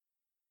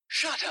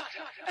Shut up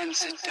and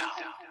sit down.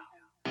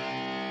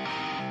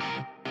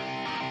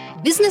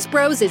 Business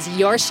Bros is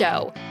your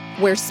show,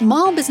 where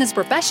small business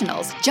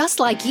professionals just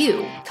like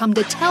you come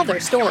to tell their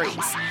stories.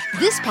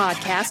 This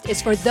podcast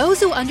is for those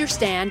who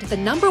understand the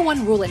number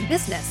one rule in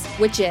business,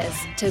 which is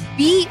to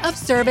be of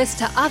service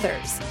to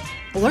others.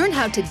 Learn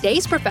how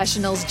today's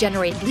professionals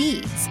generate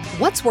leads,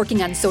 what's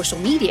working on social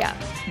media,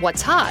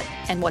 what's hot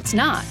and what's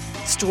not,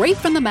 straight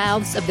from the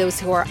mouths of those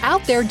who are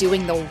out there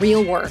doing the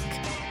real work.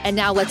 And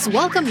now let's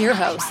welcome your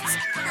hosts,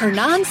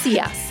 Hernan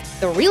Cias,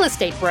 the real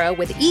estate bro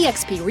with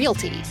eXp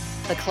Realty,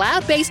 the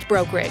cloud-based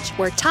brokerage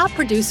where top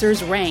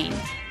producers reign,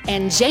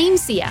 and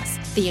James Cias,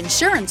 the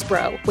insurance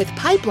bro with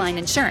Pipeline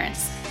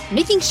Insurance,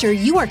 making sure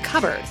you are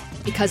covered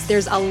because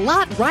there's a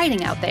lot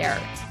riding out there.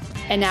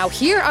 And now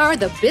here are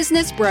the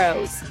Business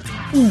Bros.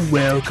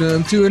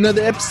 Welcome to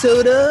another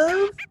episode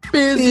of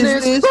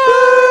Business Bros.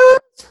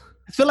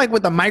 I feel like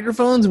with the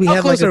microphones, we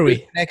have like a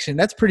good connection.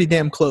 That's pretty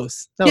damn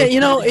close. Yeah,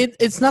 you know,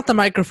 it's not the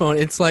microphone.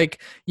 It's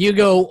like you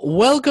go,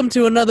 welcome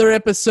to another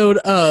episode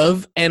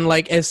of, and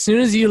like as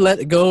soon as you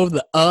let go of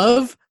the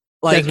of,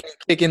 like that's when you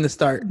kick in the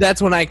start.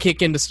 That's when I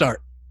kick in to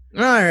start.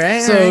 All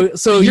right.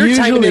 So you're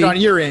timing it on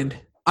your end.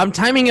 I'm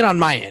timing it on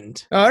my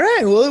end. All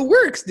right. Well, it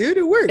works, dude.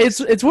 It works.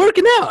 It's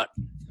working out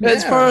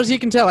as far as you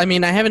can tell. I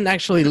mean, I haven't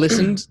actually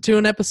listened to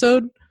an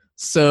episode,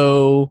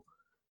 so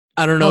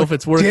I don't know if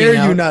it's working out.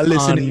 Dare you not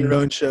listen to your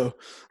own show?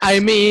 I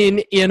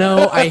mean, you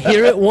know, I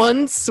hear it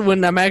once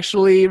when I'm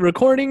actually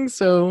recording,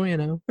 so, you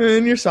know.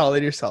 And you're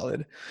solid. You're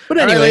solid. But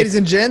anyway, all right, ladies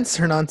and gents,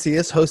 Hernan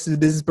Cias, host of the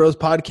Business Bros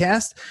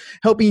podcast,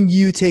 helping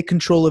you take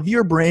control of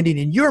your branding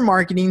and your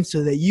marketing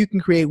so that you can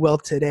create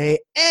wealth today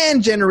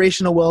and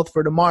generational wealth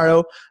for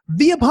tomorrow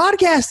via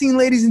podcasting,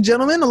 ladies and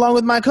gentlemen, along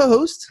with my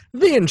co-host,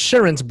 the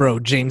insurance bro,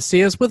 James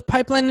Cias, with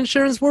Pipeline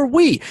Insurance, where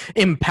we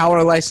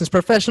empower licensed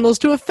professionals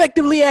to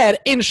effectively add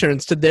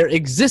insurance to their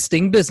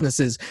existing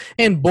businesses.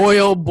 And boy,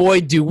 oh boy,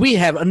 do we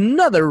have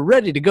another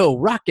ready to go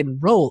rock and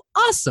roll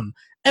awesome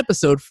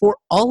episode for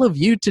all of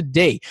you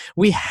today.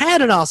 We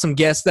had an awesome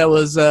guest that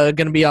was going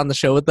to be on the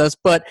show with us,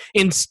 but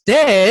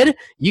instead,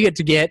 you get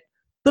to get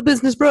the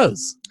Business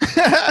Bros.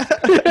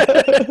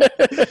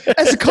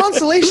 As a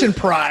consolation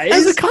prize.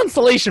 As a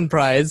consolation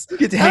prize. You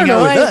get to hang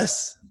out with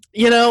us.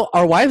 You know,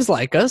 our wives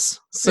like us,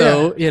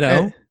 so, you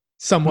know.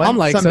 Somewhat. Mom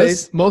likes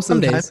us. Most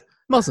of the time.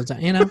 Most of the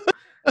time, you know.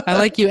 I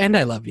like you and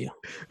I love you.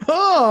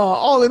 Oh,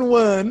 all in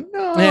one.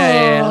 Oh.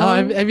 Yeah.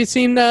 Oh, have you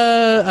seen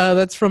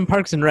that's from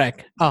Parks and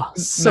Rec? Oh,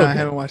 so no, good. I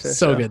haven't watched that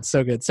so show. good,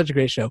 so good. Such a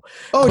great show.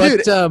 Oh,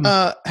 dude,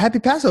 happy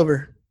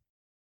Passover.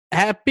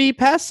 Happy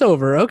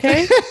Passover.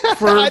 Okay.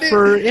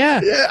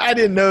 Yeah, I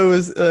didn't know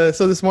it was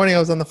so this morning I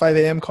was on the 5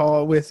 a.m.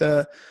 call with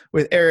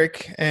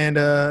Eric and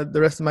the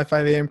rest of my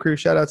 5 a.m. crew.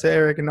 Shout out to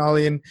Eric and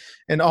Ollie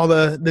and all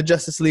the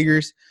Justice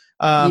Leaguers.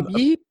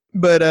 Yeep.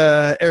 But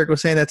Eric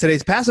was saying that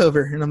today's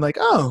Passover, and I'm like,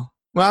 oh.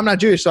 Well, I'm not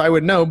Jewish, so I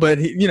wouldn't know, but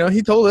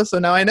he told us, so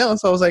now I know.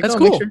 So I was like, that's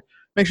cool.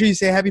 Make sure you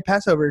say happy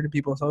Passover to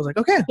people. So I was like,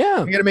 okay, yeah,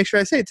 I got to make sure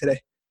I say it today.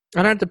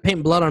 I don't have to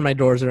paint blood on my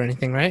doors or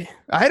anything, right?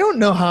 I don't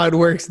know how it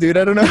works, dude.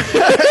 I don't know.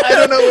 I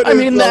don't know what I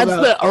mean, that's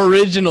the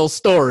original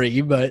story,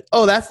 but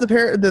that's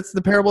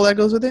the parable that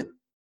goes with it.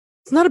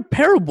 It's not a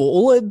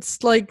parable.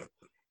 It's like,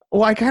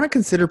 well, I kind of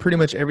consider pretty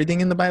much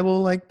everything in the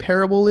Bible like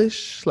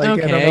parable-ish. Like,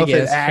 okay, I don't know if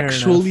it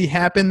actually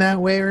happened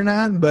that way or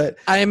not, but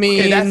I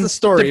mean, that's the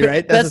story,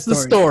 right? That's the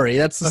story.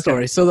 That's the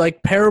story. So,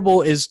 like,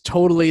 parable is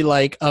totally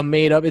like a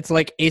made-up. It's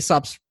like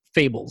Aesop's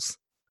fables.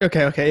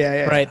 Okay,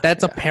 yeah. Right,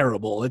 that's a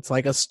parable. It's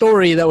like a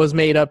story that was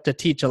made up to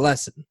teach a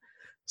lesson.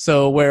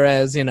 So,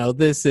 whereas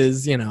this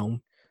is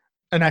an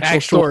actual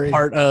story,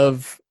 part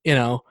of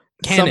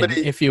canon,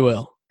 if you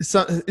will.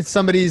 It's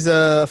somebody's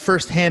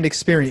first-hand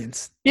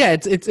experience. Yeah,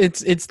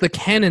 it's the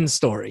canon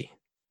story.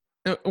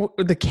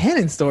 The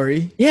canon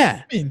story? Yeah.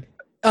 What do you mean?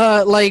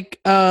 Like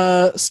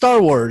Star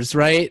Wars,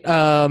 right?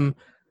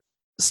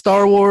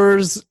 Star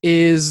Wars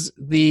is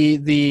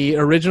the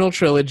original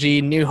trilogy,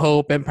 New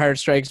Hope, Empire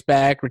Strikes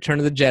Back, Return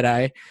of the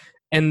Jedi,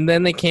 and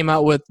then they came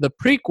out with the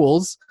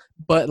prequels,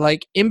 but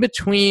like in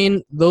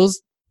between the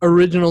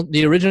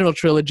original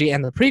trilogy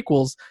and the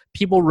prequels,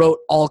 people wrote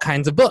all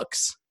kinds of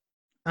books.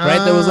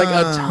 Right, there was like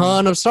a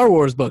ton of Star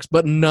Wars books,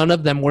 but none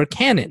of them were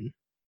canon.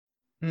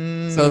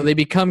 So they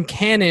become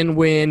canon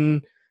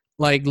when,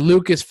 like,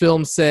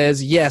 Lucasfilm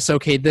says, "Yes,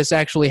 okay, this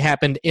actually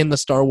happened in the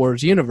Star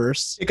Wars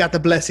universe." It got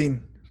the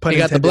blessing. It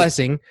got the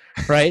blessing,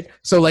 right?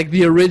 So, like,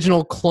 the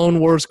original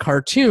Clone Wars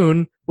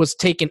cartoon was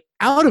taken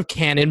out of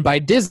canon by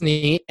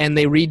Disney, and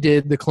they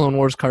redid the Clone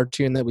Wars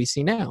cartoon that we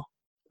see now.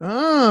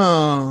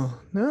 Oh,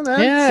 no,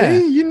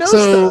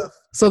 stuff.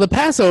 So the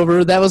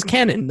Passover, that was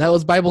canon. That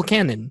was Bible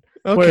canon.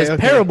 Whereas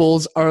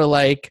parables are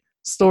like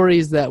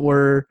stories that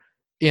were,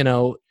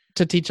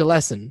 to teach a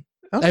lesson.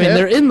 Okay. I mean,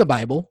 they're in the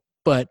Bible,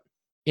 but,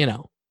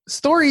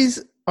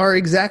 Stories are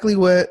exactly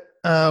what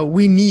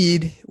we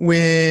need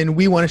when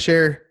we want to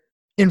share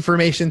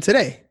information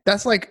today.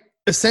 That's like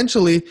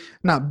essentially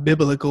not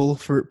biblical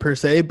per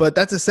se, but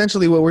that's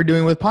essentially what we're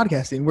doing with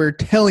podcasting. We're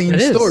telling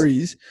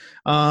stories,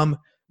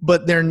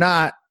 but they're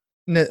not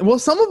well,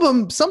 some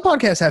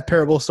podcasts have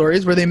parable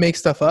stories where they make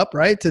stuff up,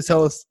 right, to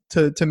tell us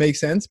to make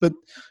sense, but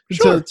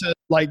Sure. to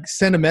like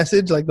send a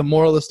message, like the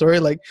moral of the story.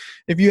 Like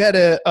if you had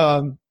a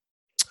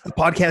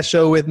podcast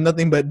show with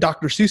nothing but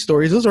Dr. Seuss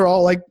stories, those are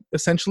all like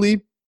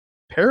essentially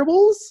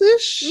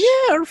parables-ish.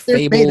 Yeah, or They're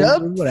fables, made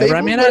up, or whatever. I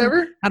fables, mean,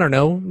 whatever. I don't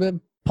know.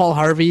 Paul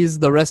Harvey's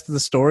The Rest of the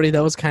Story,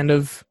 that was kind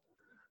of,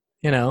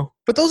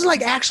 But those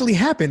like actually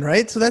happen,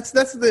 right? So that's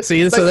the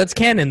See, like, so that's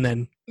canon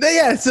then.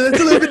 yeah. So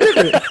that's a little bit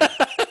different.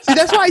 See,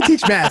 that's why I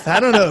teach math. I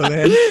don't know,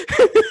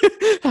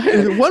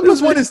 man. 1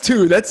 + 1 is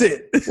 2. That's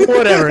it.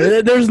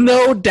 Whatever. There's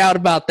no doubt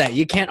about that.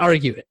 You can't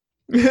argue it.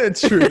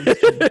 It's true.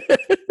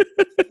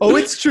 Oh,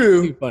 it's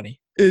Too true. funny.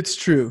 It's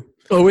true.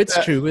 Oh, it's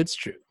true. It's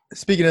true.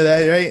 Speaking of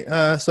that,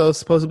 right? So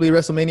supposedly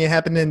WrestleMania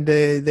happened, and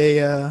they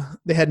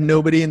had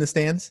nobody in the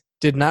stands.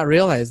 Did not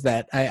realize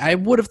that. I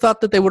would have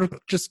thought that they would have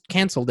just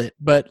canceled it,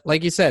 but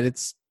like you said,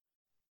 it's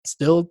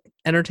still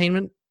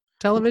entertainment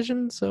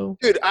television. So,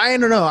 Dude, I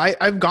don't know.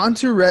 I've gone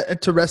to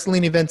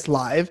wrestling events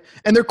live,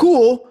 and they're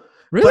cool.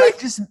 really, But I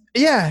just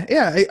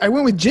I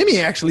went with Jimmy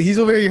actually. He's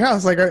over at your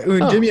house. Like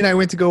when Jimmy and I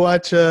went to go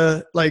watch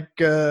a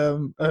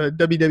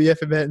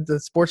WWF event at the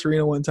sports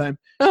arena one time.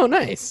 oh,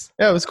 nice.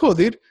 Yeah, it was cool,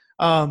 dude.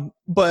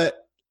 But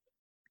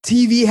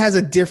TV has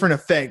a different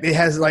effect. It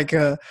has like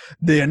the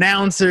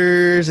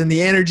announcers and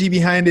the energy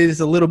behind it is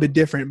a little bit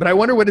different. But I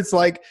wonder what it's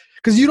like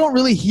because you don't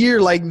really hear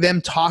like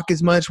them talk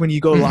as much when you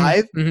go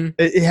live. Mhm.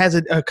 It has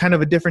a kind of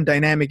a different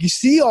dynamic. You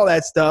see all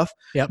that stuff,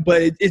 Yep.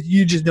 but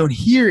you just don't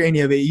hear any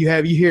of it. You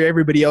hear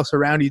everybody else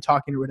around you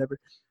talking or whatever.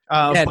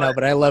 Yeah, no,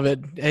 but I love it.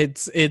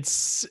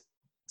 It's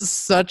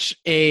such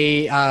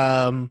a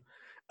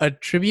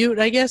tribute,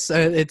 I guess.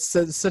 It's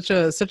such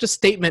a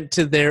statement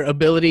to their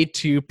ability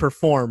to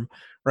perform,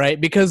 right?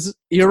 Because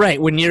you're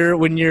right. When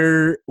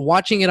you're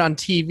watching it on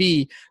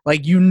TV,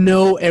 like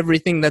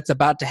everything that's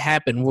about to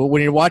happen. Well,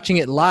 when you're watching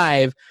it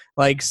live,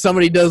 like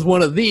somebody does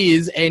one of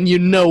these, and you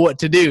know what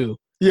to do.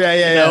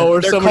 Yeah.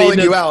 Or They're somebody calling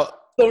does- you out.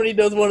 Somebody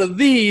does one of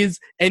these,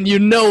 and you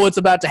know what's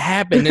about to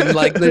happen, and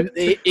like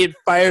it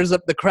fires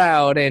up the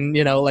crowd, and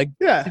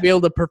Yeah, to be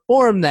able to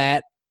perform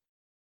that.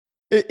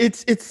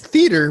 it's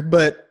theater,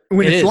 but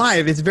when It it's is.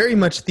 live, it's very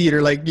much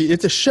theater. Like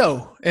it's a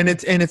show, and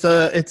it's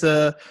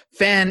a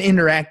fan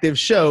interactive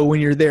show when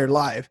you're there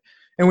live.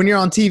 And when you're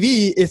on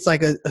TV, it's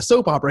like a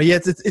soap opera. Yeah,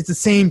 it's the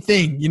same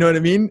thing. You know what I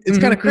mean? It's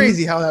kind of Mhm.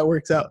 crazy how that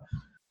works out.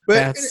 But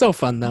Yeah, it's so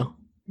fun though.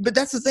 but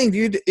that's the thing,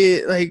 dude.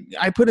 Like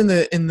I put in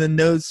the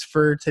notes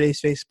for today's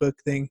Facebook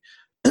thing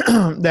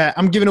that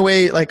I'm giving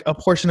away like a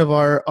portion of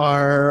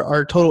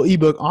our total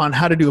ebook on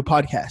how to do a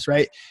podcast,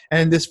 right?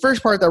 And this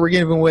first part that we're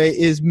giving away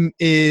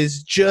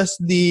is just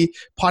the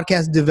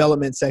podcast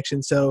development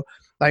section. So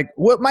like,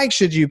 what mic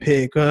should you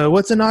pick?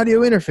 What's an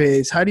audio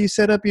interface? How do you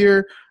set up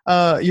your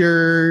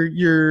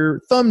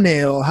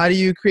thumbnail? How do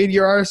you create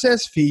your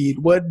RSS feed?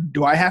 What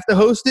do I have to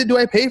host it? Do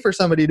I pay for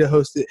somebody to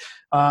host it?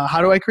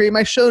 How do I create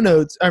my show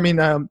notes? I mean,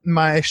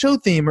 my show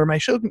theme or my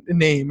show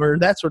name or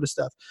that sort of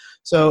stuff.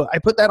 So I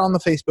put that on the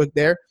Facebook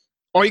there.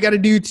 All you got to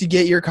do to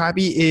get your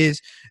copy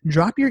is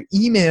drop your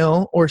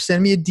email or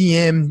send me a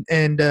DM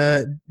and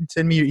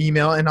send me your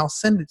email and I'll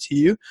send it to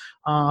you.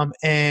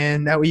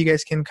 And that way you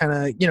guys can kind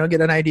of,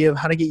 get an idea of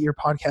how to get your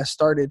podcast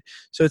started.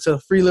 So it's a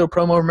free little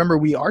promo. Remember,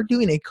 we are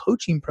doing a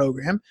coaching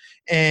program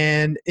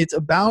and it's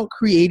about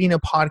creating a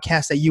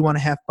podcast that you want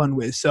to have fun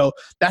with. So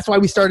that's why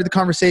we started the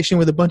conversation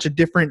with a bunch of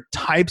different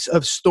types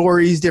of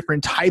stories,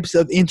 different types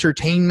of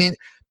entertainment,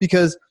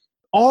 because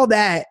all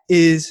that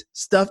is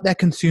stuff that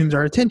consumes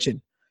our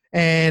attention.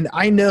 And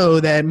I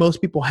know that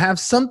most people have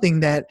something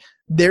that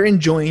they're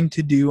enjoying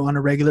to do on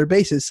a regular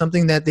basis,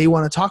 something that they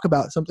want to talk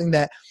about, something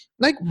that,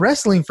 like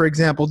wrestling, for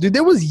example. Dude,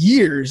 there was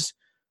years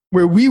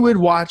where we would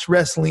watch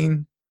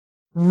wrestling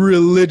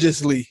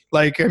religiously.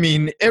 Like, I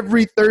mean,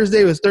 every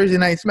Thursday was Thursday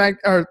night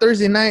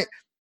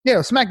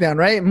SmackDown,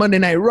 right? Monday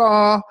Night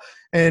Raw.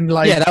 And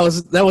like, Yeah, that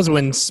was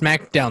when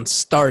SmackDown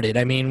started.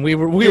 I mean, we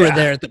were Yeah.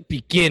 there at the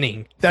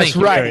beginning. That's Thank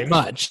you right. very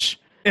much.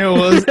 it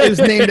was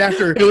named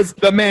after It was-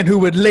 the man who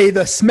would lay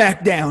the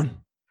SmackDown.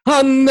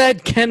 On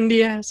that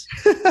candy ass.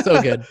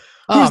 So good.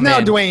 Who's now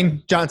man.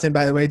 Dwayne Johnson,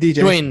 by the way,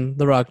 DJ. Dwayne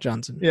The Rock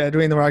Johnson. Yeah,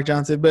 Dwayne The Rock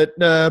Johnson. But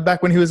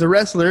back when he was a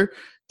wrestler,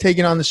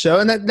 taking on the show,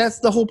 and that's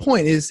the whole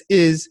point. Is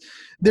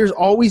there's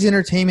always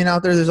entertainment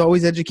out there. There's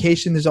always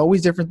education. There's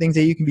always different things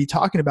that you can be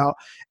talking about.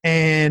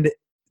 And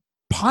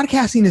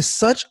podcasting is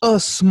such a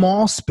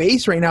small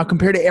space right now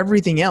compared to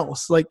everything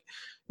else. Like,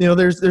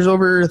 there's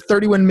over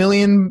 31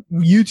 million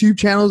YouTube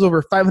channels,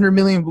 over 500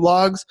 million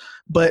blogs,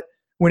 but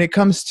when it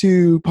comes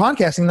to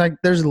podcasting, like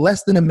there's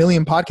less than 1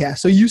 million podcasts.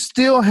 So you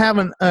still have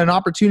an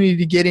opportunity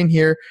to get in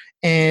here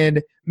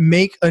and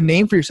make a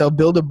name for yourself,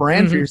 build a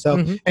brand for yourself.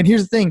 mhm. And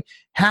here's the thing,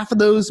 half of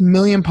those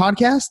million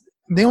podcasts,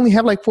 they only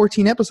have like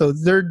 14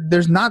 episodes.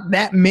 There's not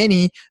that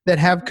many that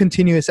have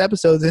continuous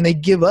episodes, and they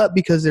give up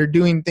because they're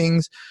doing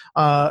things,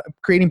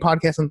 creating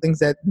podcasts on things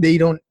that they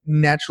don't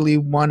naturally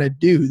want to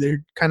do.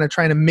 They're kind of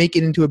trying to make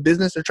it into a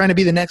business. They're trying to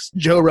be the next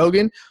Joe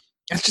Rogan.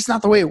 That's just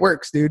not the way it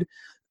works, dude.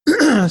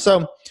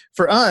 So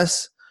for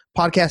us,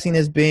 podcasting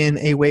has been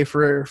a way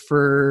for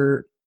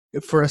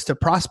for us to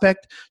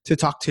prospect, to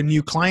talk to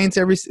new clients,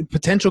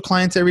 potential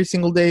clients every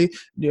single day,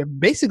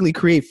 basically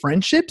create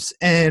friendships.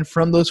 And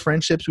from those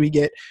friendships, we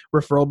get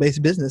referral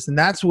based business. And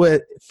that's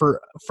what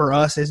for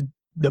us is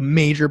the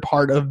major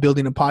part of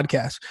building a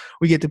podcast.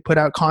 We get to put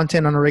out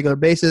content on a regular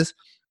basis.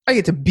 I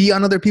get to be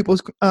on other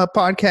people's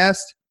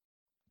podcasts.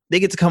 They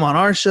get to come on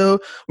our show.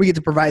 We get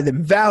to provide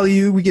them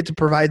value. We get to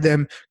provide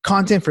them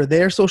content for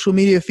their social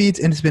media feeds,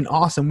 and it's been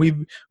awesome.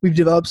 We've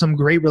developed some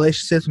great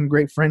relationships, some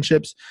great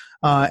friendships,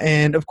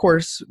 and of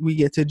course, we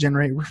get to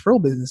generate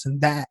referral business, and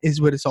that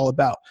is what it's all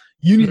about.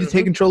 You need to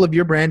take control of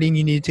your branding.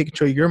 You need to take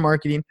control of your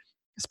marketing,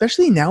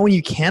 especially now when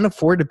you can't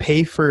afford to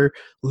pay for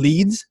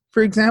leads,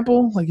 for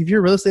example. Like if you're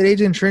a real estate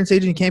agent, insurance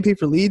agent, you can't pay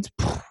for leads.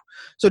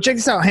 So check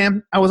this out,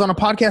 Ham. I was on a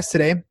podcast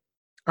today.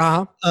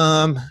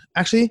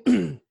 Actually,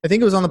 I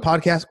think it was on the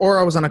podcast or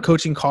I was on a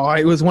coaching call.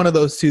 It was one of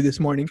those two this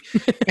morning,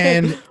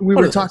 and we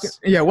were talking.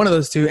 Yeah, one of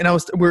those two. And I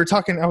was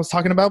talking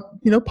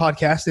about,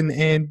 podcasts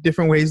and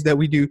different ways that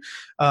we do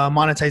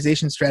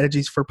monetization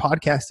strategies for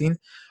podcasting.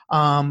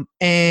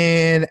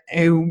 And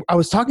I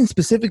was talking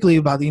specifically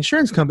about the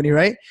insurance company,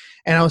 right?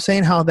 And I was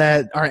saying how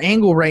that our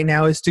angle right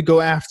now is to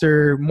go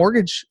after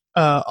mortgage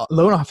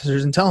loan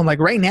officers and tell them, like,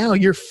 right now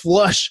you're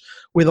flush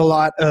with a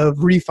lot of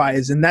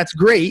refis, and that's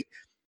great.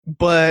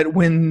 But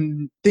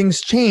when things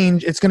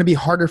change, it's going to be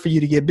harder for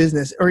you to get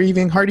business, or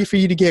even harder for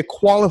you to get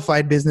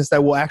qualified business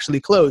that will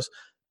actually close.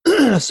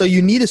 So you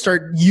need to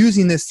start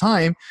using this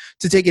time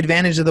to take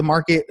advantage of the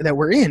market that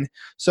we're in.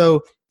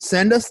 So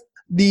send us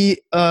the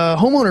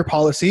homeowner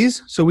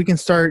policies so we can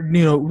start,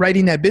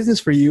 writing that business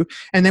for you.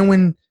 And then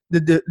when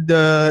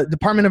the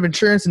Department of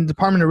Insurance and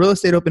Department of Real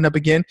Estate open up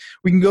again,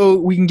 we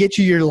can get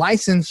you your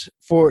license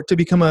to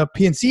become a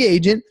PNC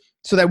agent,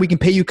 so that we can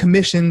pay you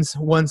commissions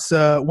once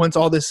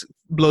all this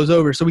blows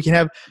over, so we can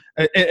have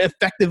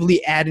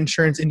effectively add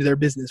insurance into their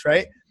business,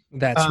 right?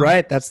 That's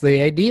right. That's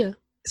the idea.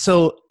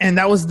 So, and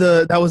that was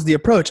the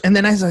approach. And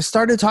then as I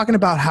started talking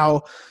about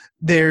how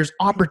there's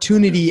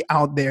opportunity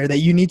out there, that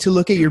you need to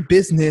look at your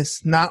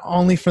business not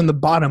only from the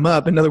bottom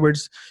up. In other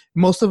words,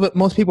 most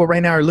people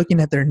right now are looking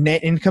at their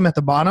net income at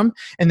the bottom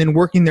and then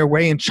working their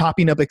way and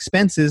chopping up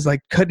expenses,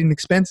 like cutting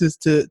expenses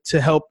to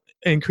help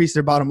increase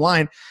their bottom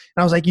line.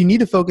 And I was like, you need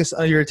to focus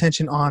your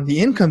attention on the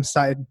income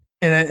side.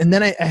 And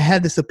then I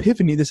had this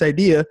epiphany, this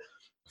idea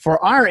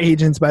for our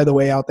agents, by the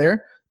way, out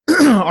there,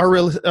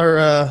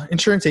 our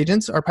insurance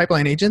agents, our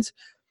pipeline agents.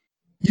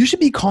 You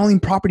should be calling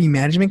property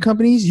management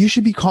companies. You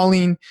should be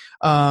calling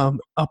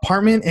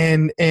apartment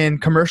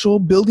and commercial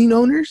building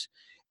owners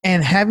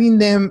and having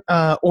them,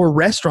 or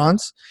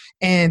restaurants,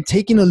 and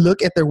taking a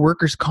look at their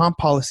workers' comp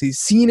policies,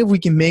 seeing if we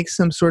can make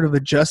some sort of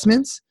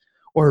adjustments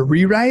or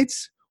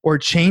rewrites or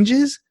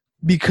changes,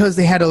 because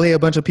they had to lay a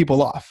bunch of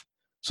people off.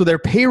 So their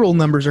payroll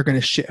numbers are going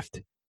to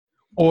shift,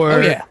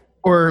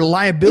 or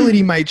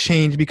liability might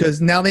change,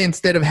 because now they,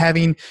 instead of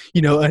having,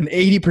 an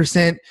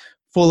 80%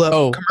 full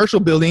of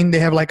commercial building, they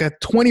have like a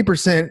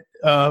 20%,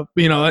 an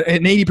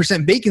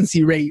 80%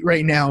 vacancy rate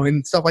right now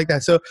and stuff like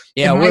that. So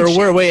yeah,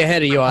 we're way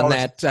ahead of you on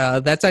that.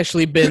 That's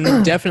actually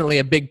been definitely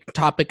a big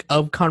topic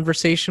of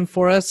conversation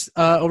for us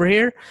over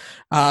here,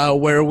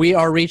 where we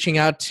are reaching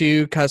out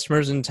to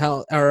customers and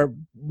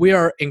we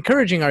are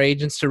encouraging our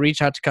agents to reach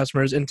out to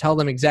customers and tell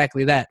them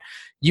exactly that.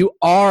 You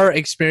are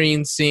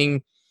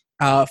experiencing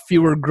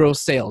fewer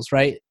gross sales,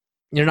 right?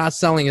 You're not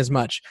selling as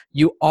much.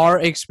 You are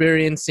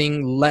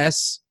experiencing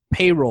less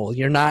payroll.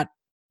 You're not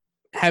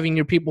having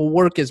your people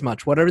work as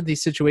much. Whatever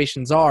these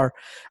situations are,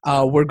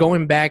 we're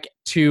going back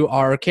to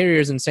our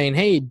carriers and saying,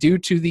 hey, due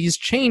to these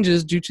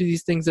changes, due to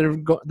these things that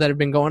have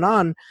been going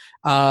on,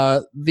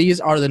 these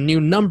are the new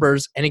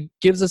numbers, and it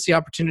gives us the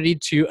opportunity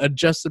to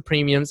adjust the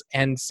premiums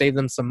and save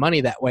them some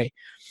money that way.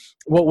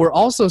 What we're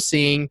also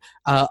seeing,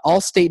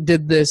 Allstate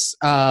did this.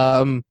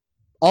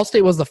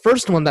 Allstate was the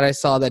first one that I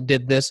saw that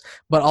did this,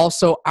 but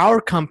also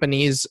our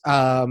companies,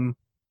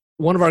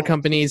 one of our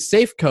companies,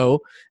 Safeco,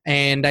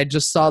 and I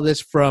just saw this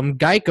from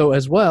Geico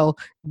as well,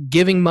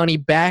 giving money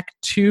back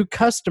to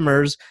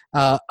customers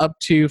up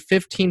to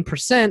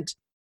 15%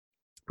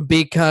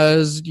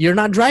 because you're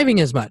not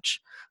driving as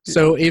much.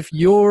 So if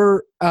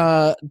you're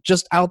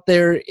just out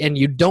there and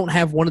you don't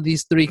have one of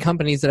these three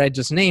companies that I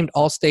just named,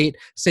 Allstate,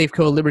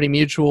 Safeco, Liberty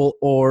Mutual,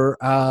 or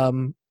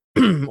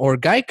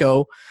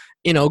Geico,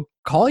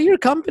 call your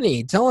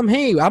company. Tell them,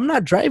 hey, I'm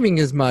not driving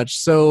as much,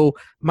 so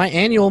my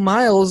annual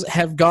miles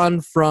have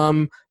gone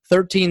from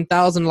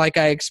 13,000 like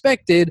I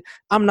expected.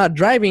 I'm not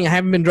driving. I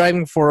haven't been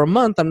driving for a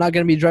month. I'm not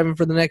going to be driving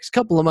for the next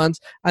couple of months.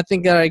 I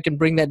think that I can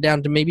bring that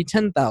down to maybe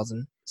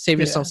 10,000.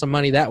 Save yourself some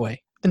money that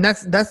way. And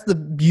that's the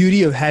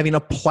beauty of having a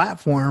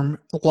platform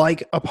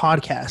like a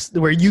podcast,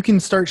 where you can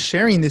start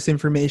sharing this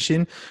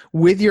information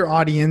with your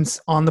audience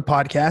on the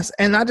podcast.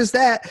 And not just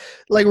that,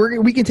 like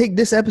we can take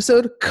this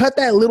episode, cut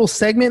that little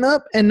segment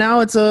up, and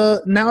that's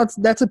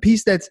a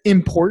piece that's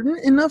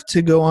important enough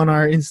to go on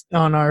our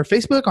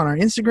Facebook, on our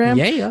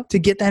Instagram, to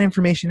get that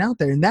information out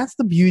there. And that's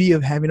the beauty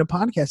of having a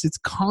podcast. It's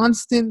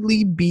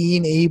constantly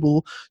being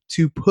able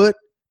to put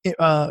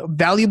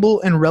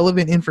valuable and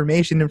relevant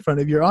information in front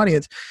of your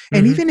audience.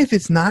 And even if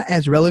it's not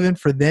as relevant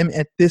for them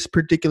at this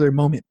particular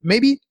moment,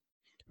 maybe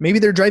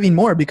they're driving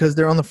more because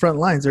they're on the front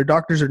lines. They're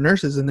doctors or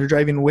nurses and they're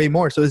driving way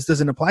more. So this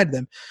doesn't apply to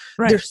them.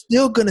 Right. They're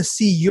still going to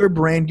see your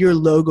brand, your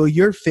logo,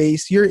 your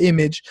face, your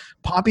image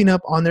popping up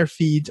on their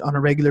feeds on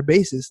a regular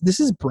basis. This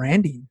is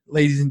branding,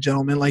 ladies and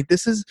gentlemen. Like,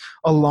 this is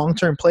a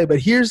long-term play. But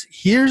here's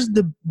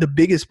the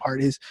biggest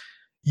part is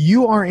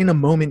you are in a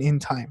moment in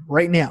time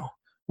right now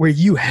where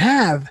you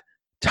have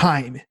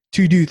time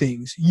to do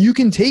things. You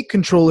can take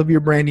control of your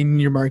branding and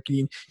your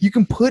marketing. You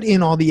can put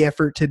in all the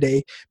effort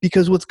today,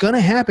 because what's going to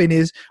happen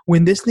is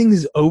when this thing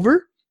is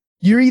over,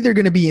 you're either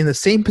going to be in the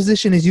same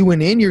position as you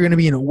went in, you're going to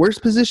be in a worse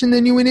position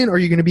than you went in, or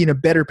you're going to be in a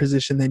better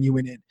position than you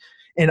went in.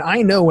 And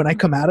I know when I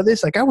come out of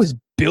this, like, I was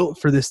built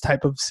for this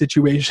type of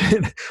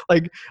situation.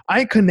 Like,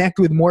 I connect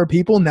with more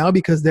people now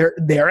because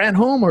they're at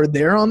home or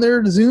they're on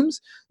their Zooms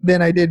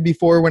than I did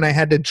before when I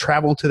had to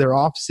travel to their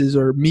offices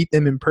or meet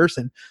them in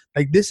person.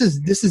 Like, this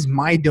is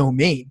my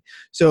domain.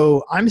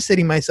 So I'm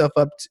setting myself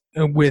up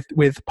with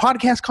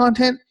podcast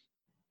content,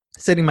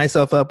 setting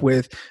myself up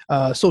with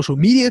social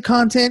media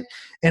content,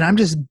 and I'm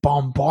just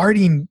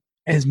bombarding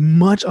as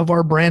much of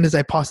our brand as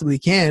I possibly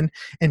can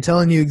and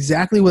telling you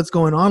exactly what's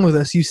going on with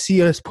us. You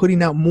see us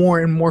putting out more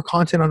and more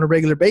content on a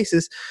regular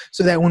basis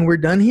so that when we're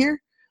done here,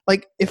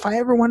 like, if I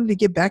ever wanted to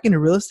get back into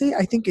real estate,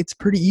 I think it's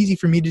pretty easy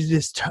for me to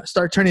just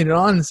start turning it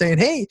on and saying,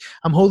 hey,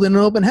 I'm holding an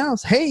open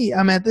house. Hey,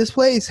 I'm at this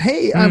place.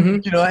 Hey, I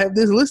have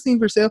this listing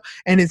for sale.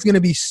 And it's going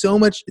to be so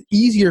much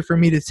easier for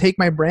me to take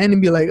my brand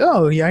and be like,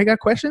 oh yeah, I got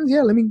questions.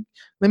 Yeah. Let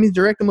me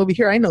direct them over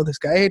here. I know this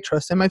guy. I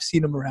trust him. I've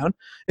seen him around.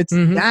 It's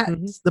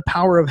that's the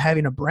power of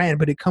having a brand,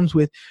 but it comes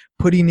with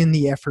putting in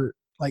the effort,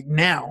 like,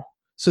 now.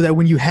 So that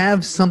when you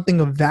have something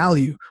of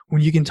value,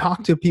 when you can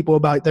talk to people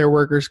about their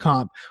workers'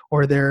 comp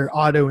or their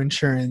auto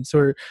insurance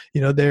or,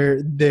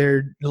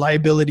 their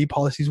liability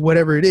policies,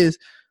 whatever it is,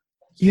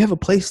 you have a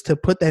place to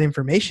put that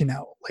information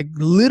out. Like,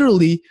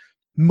 literally,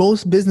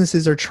 most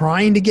businesses are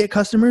trying to get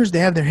customers. They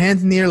have their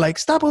hands in the air, like,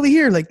 stop over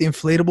here, like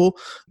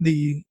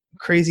the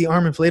crazy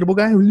arm inflatable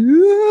guy.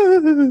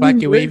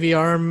 Wacky wavy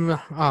arm.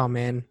 Oh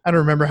man, I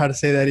don't remember how to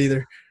say that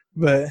either.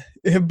 But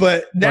that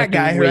wacky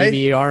guy, right?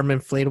 Wavy arm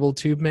inflatable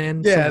tube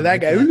man. Yeah, that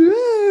guy.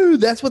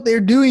 That's what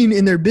they're doing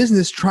in their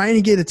business, trying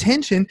to get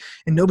attention,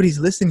 and nobody's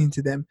listening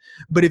to them.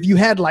 But if you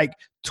had like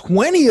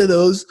 20 of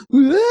those,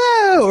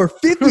 or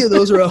 50 of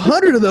those, or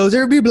 100 of those,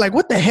 everybody would be like,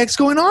 what the heck's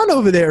going on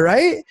over there,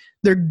 right?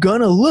 They're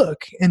gonna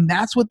look. And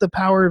that's what the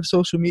power of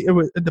social media,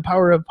 the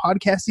power of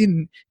podcasting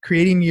and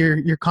creating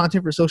your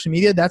content for social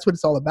media, that's what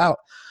it's all about.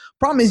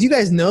 Problem is, you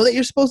guys know that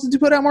you're supposed to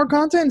put out more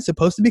content. It's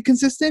supposed to be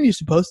consistent. You're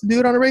supposed to do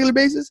it on a regular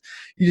basis.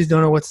 You just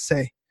don't know what to say.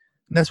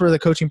 And that's where the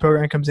coaching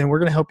program comes in. We're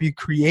going to help you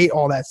create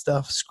all that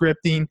stuff,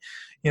 scripting,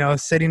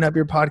 setting up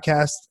your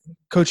podcast,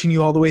 coaching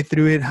you all the way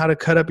through it, how to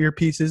cut up your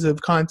pieces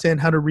of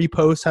content, how to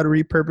repost, how to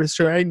repurpose,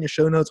 write in your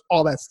show notes,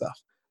 all that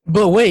stuff.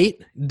 But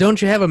wait,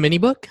 don't you have a mini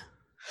book?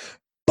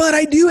 But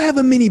I do have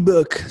a mini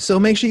book. So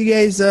make sure you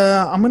guys,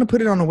 I'm going to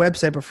put it on the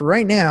website. But for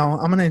right now,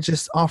 I'm going to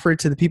just offer it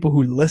to the people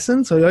who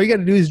listen. So all you got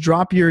to do is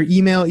drop your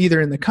email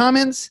either in the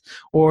comments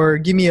or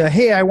give me a,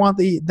 hey, I want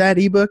that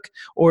ebook,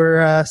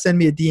 or send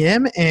me a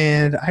DM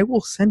and I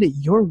will send it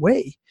your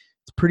way.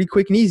 It's pretty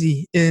quick and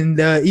easy. And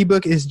the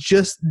ebook is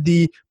just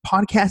the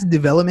podcast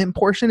development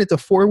portion. It's a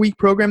 4-week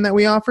program that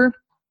we offer.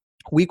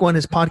 Week 1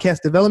 is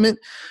podcast development.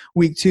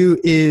 Week 2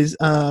 is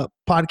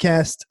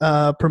podcast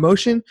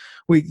promotion.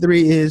 Week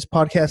 3 is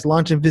podcast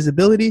launch and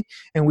visibility.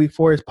 And week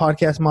 4 is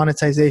podcast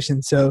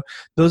monetization. So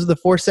those are the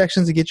 4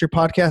 sections to get your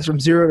podcast from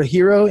 0 to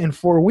hero in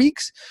 4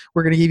 weeks.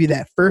 We're going to give you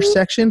that first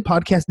section,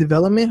 podcast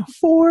development,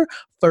 for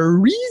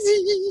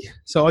free.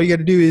 So all you got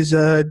to do is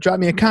drop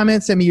me a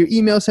comment, send me your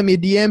email, send me a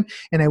DM,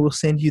 and I will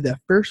send you the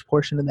first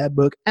portion of that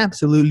book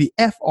absolutely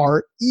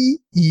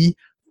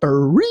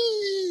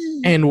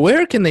free. And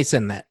where can they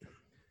send that?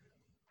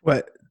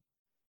 What?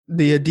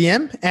 The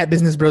DM at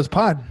Business Bros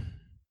Pod.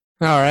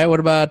 All right. What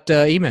about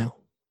email?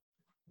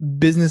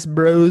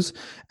 Businessbros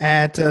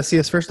at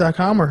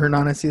csfirst.com or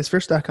Hernan at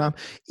csfirst.com.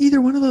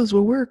 Either one of those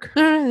will work.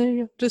 All right. There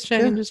you go. Just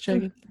checking. Just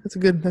checking. That's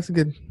a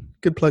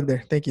good plug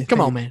there. Thank you. Come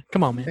on, man.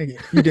 Thank you.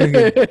 You're doing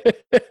good.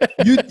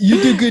 you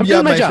do good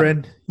job, my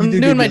friend. I'm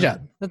doing my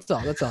job. That's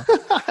all.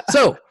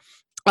 So,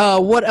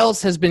 what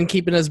else has been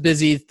keeping us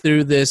busy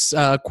through this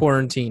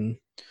quarantine?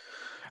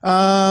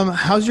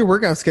 How's your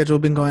workout schedule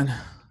been going?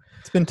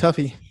 It's been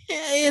toughy.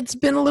 It's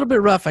been a little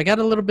bit rough. I got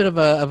a little bit of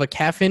a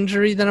calf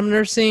injury that I'm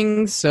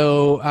nursing,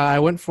 so I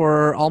went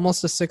for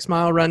almost a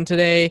 6-mile run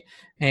today,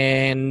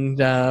 and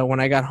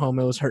when I got home,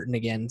 it was hurting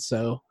again.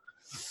 So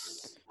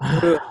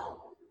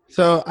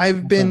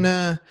I've been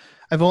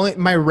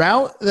my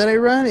route that I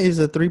run is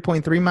a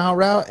 3.3 mile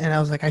route, and I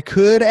was like, I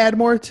could add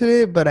more to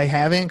it, but I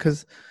haven't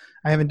because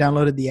I haven't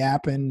downloaded the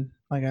app, and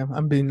like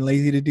I'm being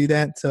lazy to do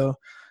that. So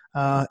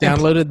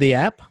downloaded the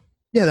app?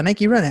 Yeah, the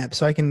Nike Run app.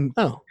 So I can,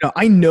 Oh,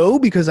 I know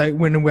because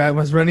when I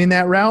was running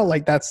that route,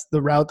 like that's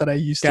the route that I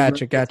used to run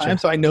gotcha, at the gotcha. time.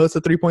 So I know it's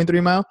a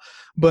 3.3 mile,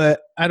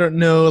 but I don't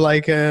know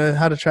like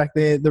how to track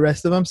the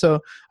rest of them. So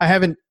I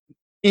haven't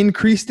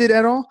increased it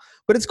at all,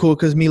 but it's cool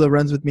because Mila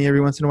runs with me every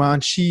once in a while,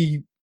 and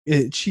she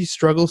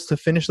struggles to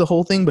finish the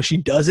whole thing, but she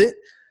does it.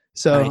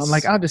 So Nice. I'm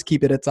like, I'll just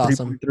keep it at That's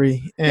awesome.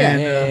 3.3. Yeah,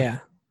 And yeah.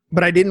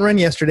 but I didn't run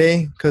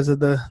yesterday because of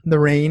the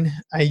rain.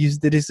 I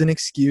used it as an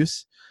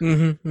excuse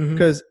Mm-hmm.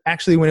 because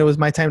actually when it was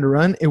my time to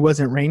run, it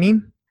wasn't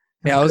raining.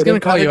 Yeah, I was going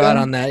to call you out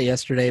on that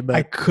yesterday, I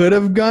but could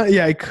have gone.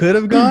 Yeah, I could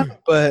have gone,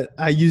 but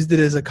I used it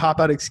as a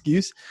cop-out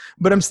excuse.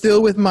 But I'm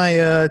still with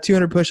my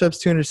 200 push-ups,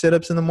 200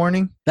 sit-ups in the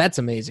morning. that's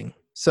amazing.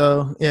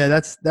 So yeah,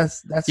 that's.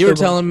 You were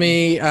telling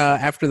me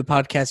after the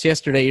podcast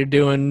yesterday, you're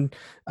doing,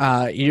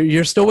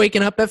 you're still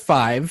waking up at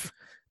 5,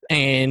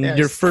 and Yes.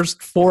 your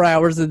first 4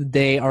 hours of the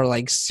day are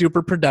like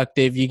super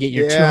productive. You get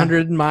your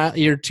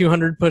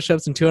 200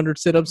 push-ups and 200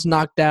 sit-ups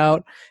knocked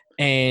out,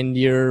 and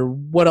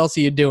what else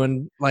are you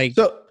doing? Like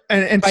So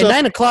and by so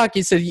 9 o'clock,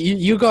 you said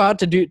you go out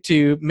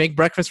to make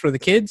breakfast for the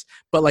kids,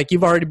 but like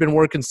you've already been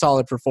working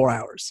solid for 4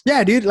 hours.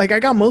 yeah, dude. Like I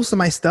got most of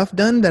my stuff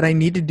done that I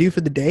need to do for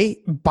the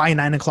day by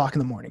 9 o'clock in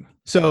the morning.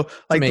 So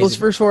like those amazing.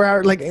 first 4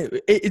 hours, like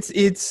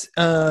it's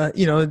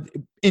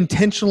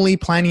intentionally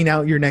planning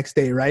out your next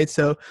day, right?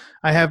 So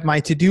I have my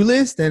to-do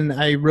list and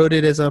I wrote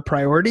it as a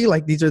priority.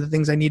 Like these are the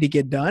things I need to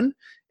get done.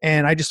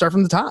 And I just start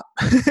from the top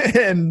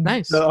and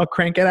Nice. So I'll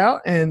crank it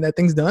out and that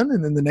thing's done.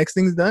 And then the next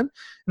thing's done.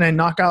 And I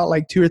knock out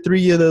like 2 or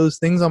 3 of those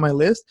things on my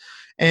list.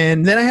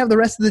 And then I have the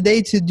rest of the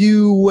day to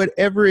do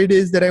whatever it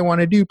is that I want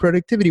to do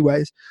productivity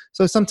wise.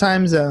 So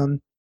sometimes,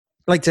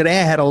 like today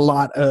I had a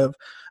lot of,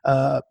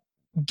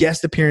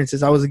 guest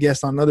appearances. I was a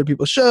guest on other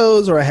people's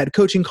shows, or I had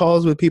coaching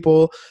calls with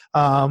people,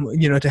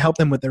 to help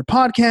them with their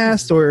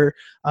podcast or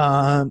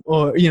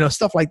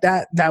stuff like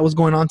that. That was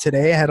going on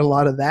today. I had a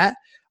lot of that.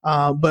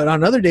 But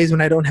on other days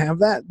when I don't have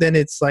that, then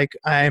it's like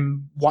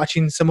I'm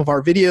watching some of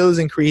our videos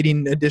and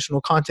creating additional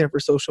content for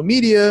social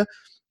media,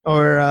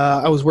 or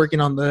I was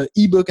working on the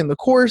ebook and the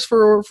course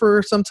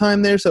for some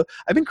time there. So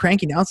I've been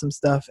cranking out some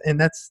stuff, and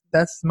that's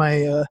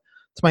my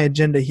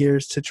agenda here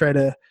is to try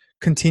to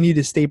continue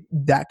to stay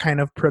that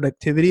kind of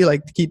productivity,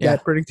 like to keep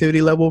that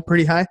productivity level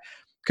pretty high.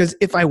 Because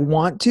if I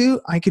want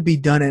to, I could be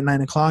done at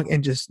 9 o'clock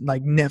and just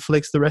like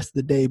Netflix the rest of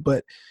the day.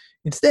 But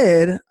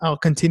instead, I'll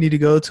continue to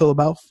go till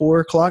about 4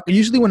 o'clock.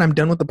 Usually when I'm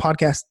done with the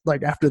podcast,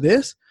 like after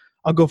this,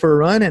 I'll go for a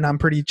run and I'm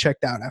pretty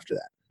checked out after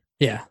that.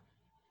 Yeah,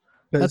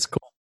 that's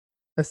cool.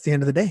 That's the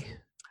end of the day.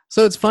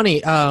 So it's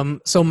funny.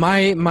 So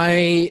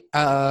my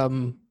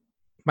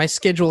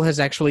schedule has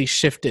actually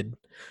shifted.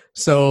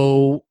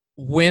 So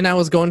when I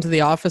was going to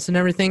the office and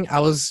everything, I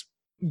was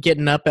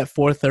getting up at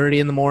 4:30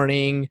 in the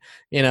morning,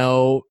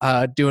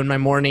 doing my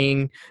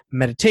morning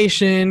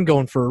meditation,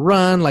 going for a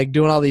run, like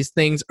doing all these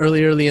things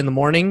early in the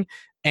morning.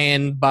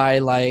 And by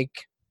like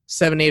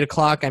 7-8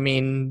 o'clock, I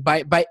mean,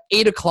 by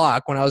 8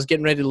 o'clock when I was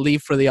getting ready to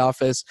leave for the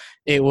office,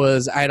 I'd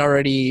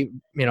already,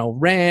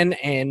 ran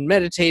and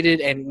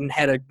meditated and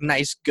had a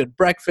nice good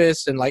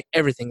breakfast and like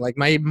everything. Like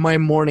my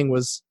morning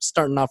was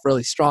starting off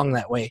really strong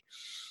that way.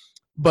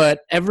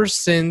 But ever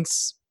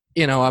since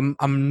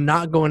I'm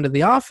not going to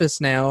the office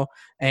now,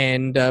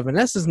 and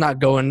Vanessa's not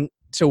going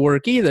to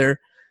work either,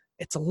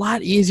 it's a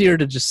lot easier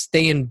to just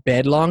stay in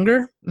bed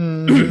longer.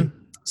 Mm-hmm.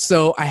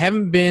 So I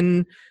haven't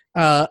been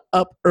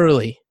up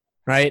early,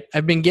 right?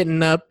 I've been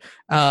getting up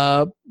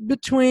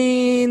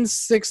between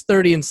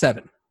 6:30 and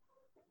 7,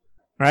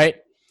 right?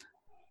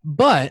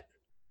 But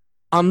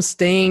I'm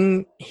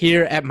staying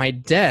here at my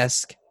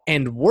desk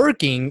and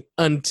working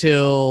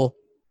until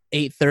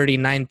 8:30,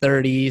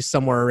 9:30,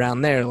 somewhere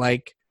around there.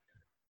 Like,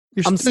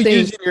 You're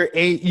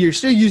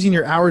still using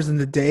your hours in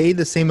the day,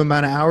 the same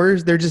amount of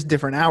hours. They're just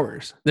different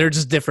hours.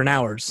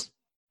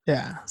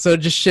 Yeah. So it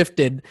just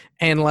shifted.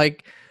 And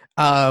like,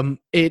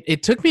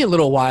 it took me a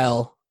little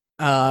while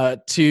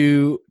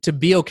to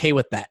be okay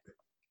with that,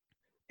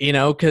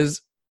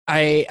 cause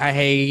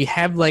I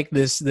have like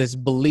this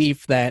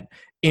belief that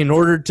in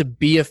order to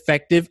be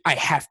effective, I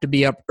have to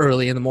be up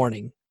early in the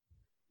morning.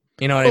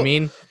 You know what I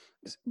mean?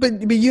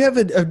 But you have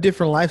a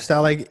different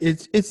lifestyle. Like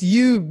it's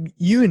you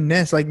and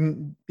Ness. Like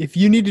if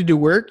you need to do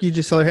work, you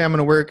just tell her, "Hey, I'm going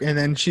to work," and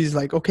then she's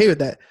like, "Okay with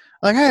that."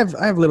 Like I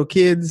have little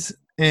kids,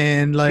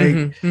 and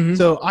like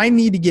so I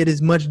need to get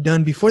as much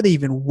done before they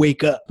even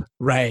wake up.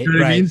 Right. You know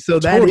what I mean? So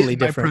that totally is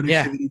my different.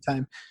 productivity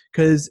time.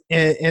 Because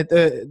at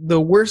the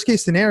worst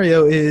case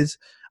scenario is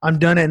I'm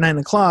done at 9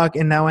 o'clock,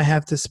 and now I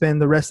have to spend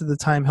the rest of the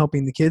time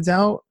helping the kids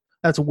out.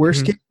 That's a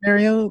worst case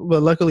scenario,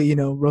 but luckily,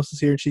 Rosa's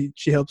here and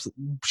she helps.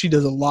 She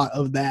does a lot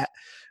of that.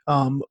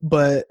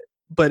 But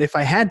if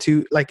I had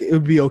to, like, it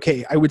would be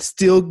okay. I would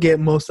still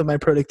get most of my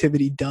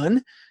productivity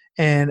done,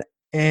 and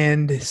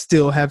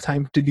still have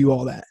time to do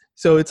all that.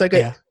 So it's like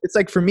it's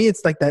like for me,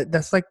 it's like that.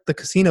 That's like the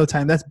casino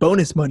time. That's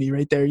bonus money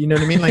right there. You know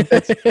what I mean? Like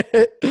that's,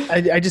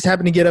 I just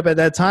happen to get up at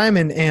that time,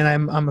 and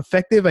I'm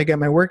effective. I get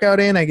my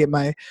workout in, I get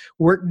my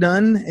work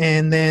done,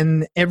 and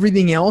then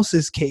everything else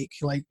is cake.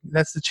 Like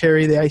that's the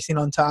cherry, the icing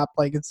on top.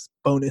 Like it's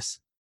bonus.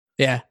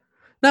 Yeah.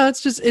 No,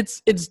 it's just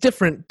it's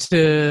different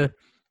to.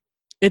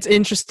 It's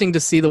interesting to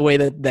see the way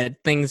that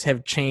things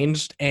have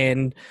changed,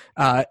 and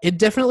it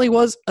definitely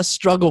was a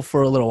struggle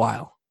for a little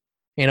while.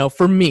 You know,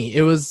 for me,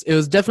 it was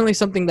definitely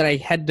something that I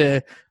had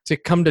to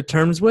come to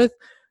terms with,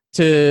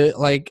 to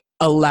like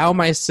allow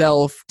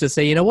myself to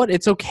say, you know what,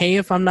 it's okay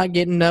if I'm not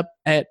getting up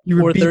at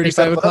 4:30,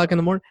 5 o'clock in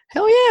the morning.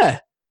 Hell yeah,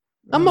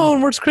 I'm my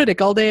own worst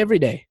critic all day, every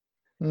day.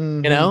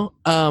 Mhm. You know,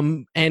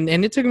 and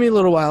it took me a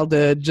little while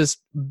to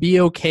just be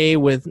okay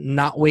with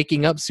not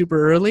waking up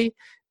super early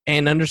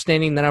and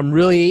understanding that I'm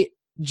really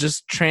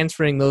just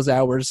transferring those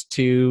hours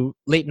to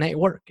late night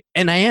work.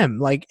 And I am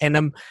like,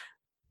 and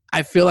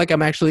I feel like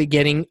I'm actually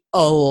getting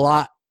a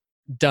lot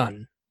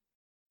done.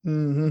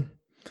 Mhm.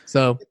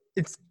 So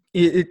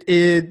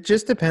It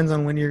just depends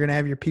on when you're going to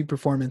have your peak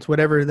performance,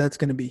 whatever that's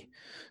going to be.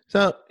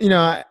 So, you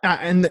know,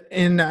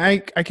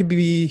 I could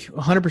be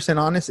 100%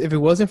 honest. If it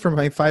wasn't for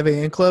my 5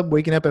 a.m. club,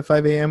 waking up at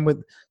 5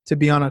 a.m. to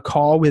be on a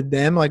call with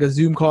them, like a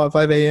Zoom call at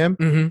 5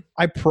 a.m.,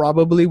 I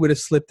probably would have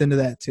slipped into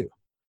that too.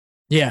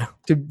 Yeah,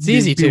 it's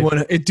easy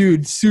to.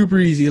 Dude, super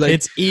easy. Like,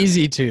 it's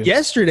easy to.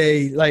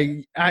 Yesterday,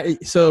 like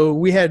so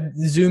we had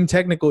Zoom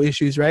technical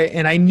issues, right?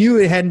 And I knew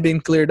it hadn't been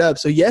cleared up.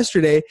 So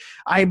yesterday,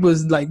 I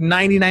was like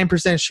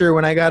 99% sure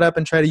when I got up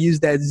and tried to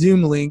use that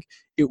Zoom link,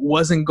 it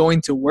wasn't going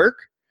to work.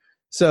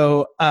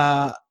 So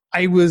I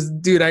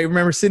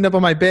remember sitting up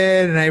on my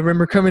bed, and I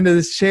remember coming to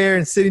this chair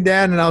and sitting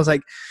down, and I was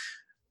like,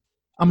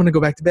 I'm gonna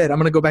go back to bed. I'm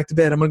gonna go back to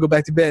bed. I'm gonna go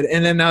back to bed.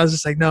 And then I was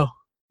just like, no.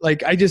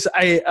 Like I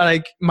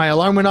like my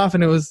alarm went off,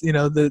 and it was, you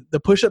know,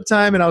 the push-up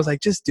time, and I was like,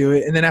 just do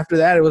it. And then after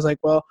that, it was like,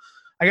 well,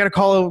 I got a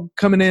call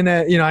coming in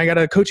at, you know, I got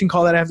a coaching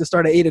call that I have to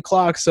start at 8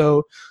 o'clock.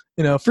 So,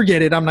 you know,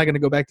 forget it. I'm not going to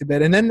go back to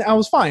bed. And then I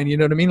was fine. You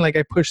know what I mean? Like,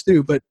 I pushed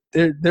through, but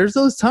there's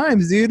those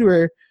times, dude,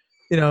 where,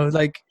 you know,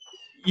 like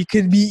you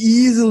could be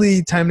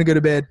easily time to go to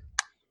bed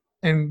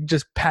and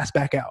just pass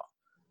back out.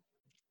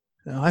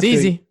 You know, it's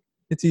easy.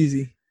 It's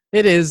easy.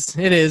 It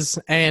is.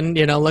 And,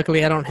 you know,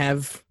 luckily I don't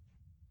have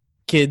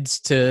kids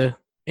to,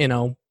 you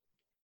know,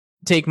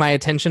 take my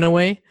attention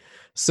away.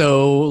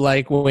 So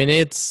like when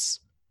it's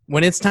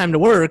time to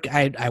work,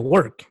 I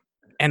work,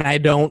 and I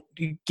don't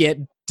get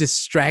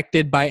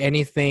distracted by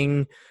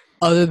anything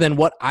other than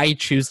what I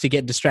choose to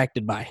get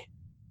distracted by.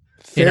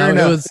 Fair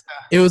enough.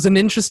 It was an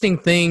interesting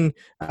thing.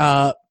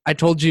 I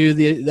told you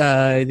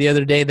the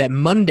other day that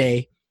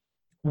Monday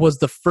was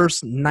the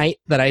first night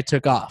that I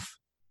took off.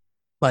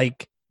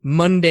 Like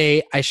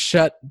Monday, I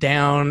shut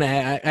down.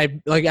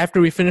 I like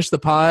after we finished the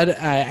pod,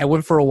 I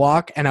went for a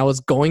walk, and I was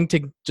going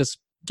to just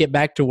get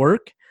back to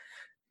work.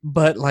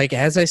 But like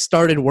as I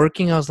started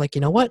working, I was like,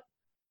 you know what?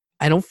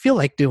 I don't feel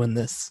like doing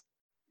this.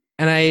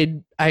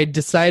 And I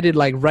decided,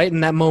 like right in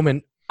that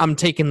moment, I'm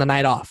taking the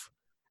night off.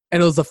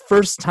 And it was the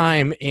first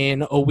time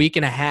in a week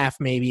and a half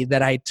maybe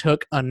that I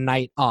took a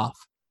night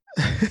off.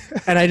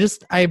 And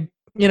I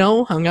you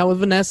know, hung out with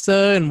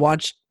Vanessa and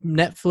watched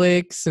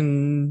Netflix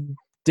and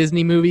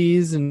Disney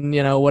movies and,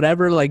 you know,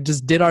 whatever, like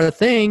just did our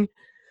thing.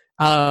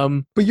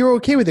 But you're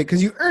okay with it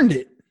because you earned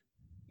it.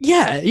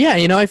 Yeah.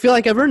 You know, I feel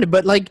like I've earned it.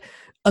 But like,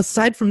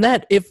 aside from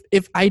that,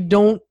 if I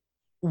don't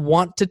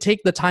want to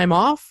take the time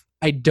off,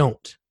 I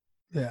don't.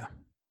 Yeah.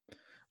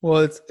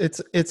 Well,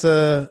 it's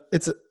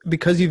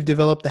because you've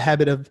developed the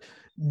habit of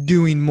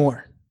doing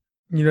more.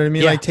 You know what I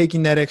mean? Yeah. Like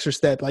taking that extra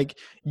step. Like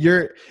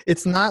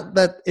it's not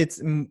that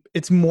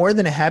it's more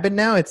than a habit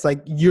now. It's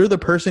like you're the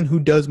person who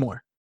does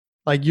more.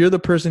 Like you're the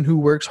person who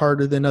works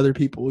harder than other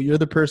people. You're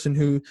the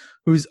person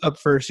who's up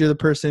first. You're the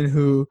person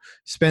who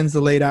spends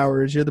the late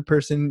hours. You're the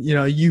person, you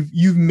know,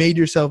 you've made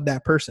yourself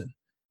that person.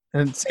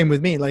 And same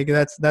with me. Like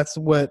that's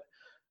what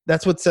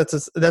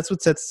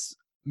sets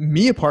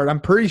me apart. I'm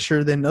pretty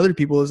sure than other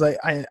people is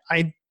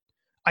I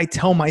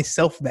tell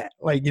myself that,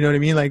 like, you know what I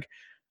mean? Like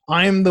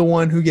I'm the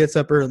one who gets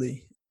up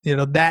early. You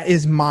know, that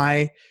is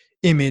my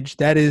image.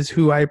 That is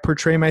who I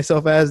portray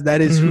myself as. That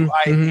is who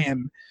I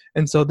am.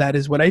 And so that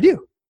is what I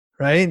do.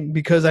 Right?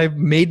 Because I've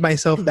made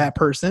myself that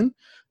person,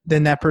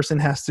 then that person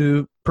has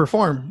to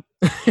perform.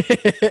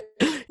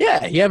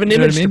 Yeah, you have an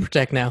image to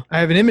protect now. I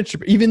have an image,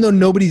 even though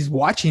nobody's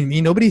watching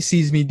me, nobody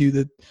sees me do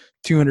the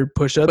 200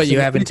 push-ups. But you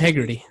have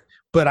integrity.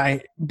 But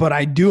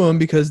I do them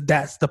because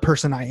that's the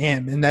person I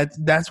am, and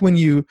that's when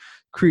you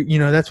create. You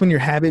know, that's when your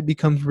habit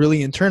becomes really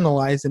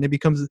internalized, and it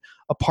becomes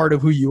a part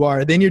of who you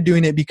are. Then you're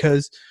doing it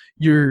because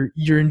you're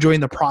enjoying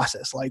the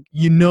process. Like,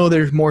 you know,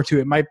 there's more to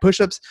it. My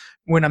push-ups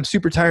when I'm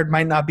super tired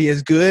might not be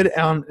as good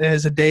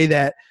as a day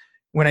that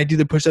when I do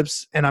the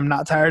push-ups and I'm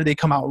not tired, they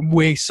come out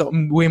way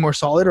more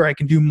solid, or I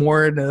can do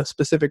more in a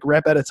specific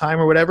rep at a time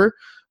or whatever.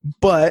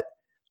 But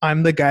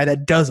I'm the guy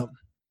that does them.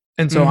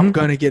 And so I'm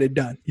going to get it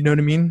done. You know what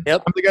I mean?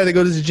 Yep. I'm the guy that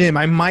goes to the gym.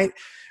 I might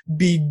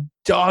be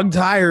dog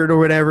tired or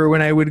whatever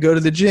when I would go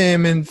to the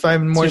gym and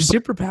 5 in the morning. It's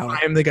your superpower.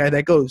 I am the guy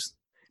that goes.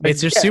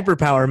 It's your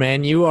superpower,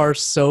 man. You are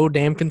so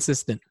damn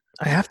consistent.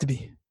 I have to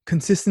be.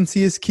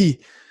 Consistency is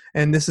key.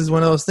 And this is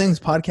one of those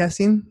things,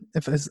 podcasting,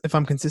 if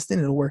I'm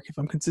consistent, it'll work. If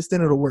I'm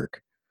consistent, it'll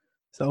work.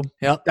 So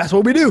that's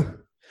what we do.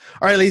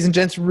 All right, ladies and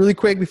gents, really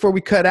quick before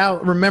we cut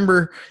out,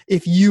 remember,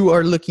 if you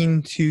are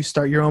looking to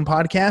start your own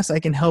podcast, I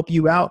can help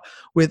you out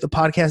with a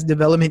podcast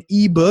development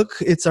ebook.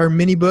 It's our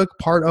mini book,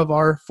 part of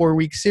our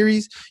 4-week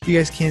series. You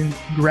guys can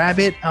grab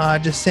it.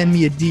 Just send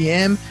me a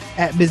DM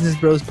at Business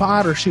Bros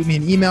Pod or shoot me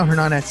an email,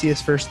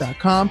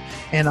 hernan@csfirst.com,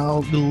 and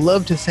I'll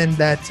love to send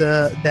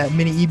that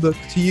mini ebook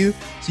to you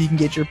so you can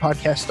get your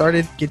podcast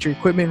started, get your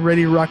equipment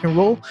ready to rock and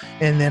roll.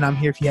 And then I'm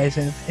here if you guys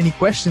have any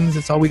questions.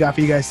 That's all we got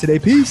for you guys today.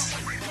 Peace.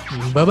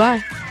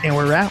 Bye-bye. And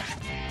we're out.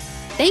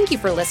 Thank you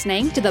for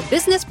listening to the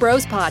Business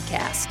Bros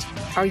Podcast.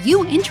 Are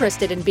you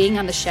interested in being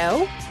on the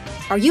show?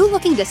 Are you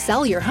looking to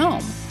sell your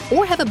home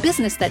or have a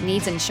business that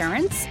needs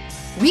insurance?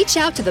 Reach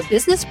out to the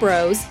Business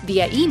Bros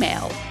via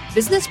email,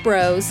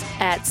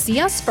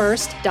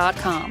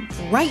 businessbros@csfirst.com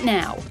right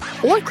now,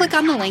 or click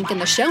on the link in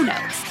the show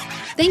notes.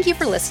 Thank you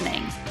for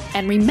listening.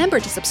 And remember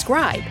to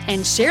subscribe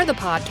and share the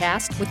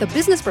podcast with the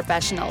business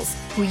professionals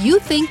who you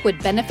think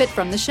would benefit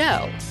from the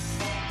show.